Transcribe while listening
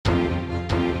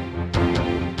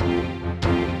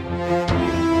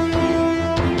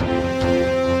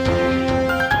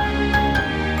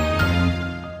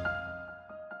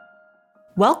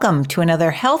Welcome to another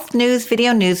Health News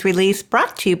video news release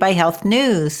brought to you by Health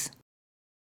News.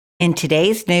 In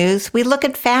today's news, we look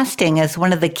at fasting as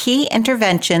one of the key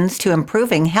interventions to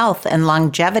improving health and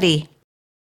longevity.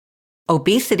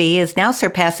 Obesity is now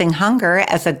surpassing hunger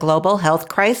as a global health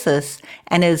crisis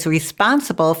and is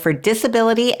responsible for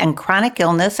disability and chronic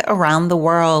illness around the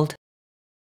world.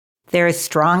 There is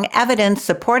strong evidence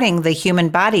supporting the human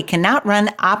body cannot run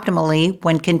optimally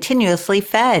when continuously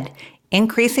fed,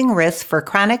 increasing risk for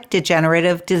chronic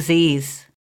degenerative disease.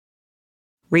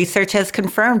 Research has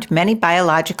confirmed many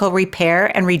biological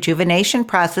repair and rejuvenation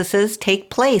processes take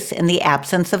place in the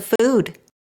absence of food.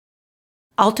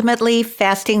 Ultimately,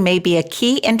 fasting may be a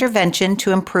key intervention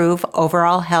to improve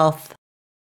overall health.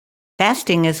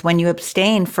 Fasting is when you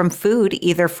abstain from food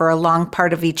either for a long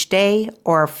part of each day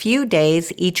or a few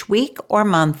days each week or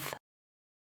month.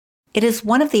 It is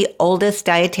one of the oldest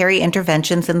dietary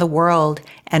interventions in the world,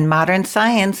 and modern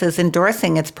science is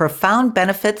endorsing its profound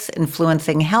benefits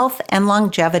influencing health and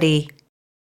longevity.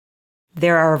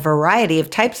 There are a variety of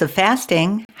types of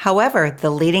fasting. However,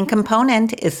 the leading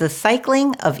component is the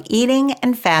cycling of eating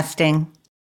and fasting.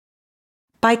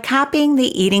 By copying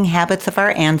the eating habits of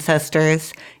our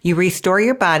ancestors, you restore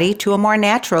your body to a more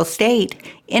natural state,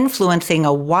 influencing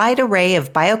a wide array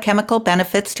of biochemical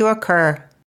benefits to occur.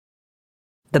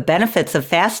 The benefits of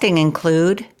fasting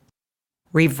include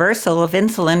reversal of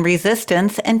insulin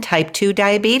resistance and type 2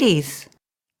 diabetes,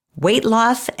 weight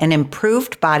loss and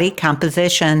improved body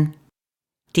composition,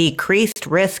 decreased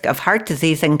risk of heart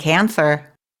disease and cancer,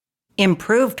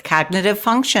 improved cognitive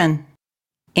function,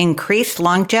 increased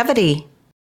longevity.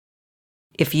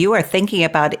 If you are thinking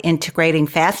about integrating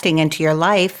fasting into your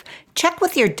life, check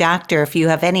with your doctor if you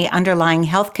have any underlying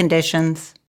health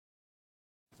conditions.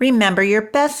 Remember, your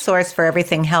best source for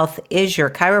everything health is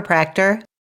your chiropractor.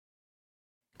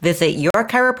 Visit your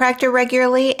chiropractor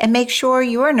regularly and make sure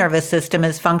your nervous system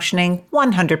is functioning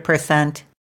 100%.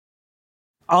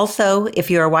 Also,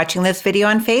 if you are watching this video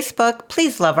on Facebook,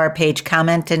 please love our page,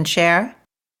 comment, and share.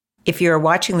 If you are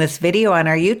watching this video on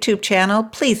our YouTube channel,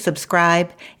 please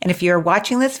subscribe. And if you are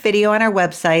watching this video on our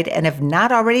website and have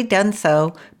not already done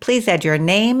so, please add your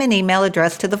name and email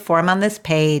address to the form on this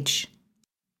page.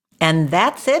 And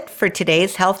that's it for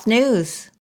today's health news.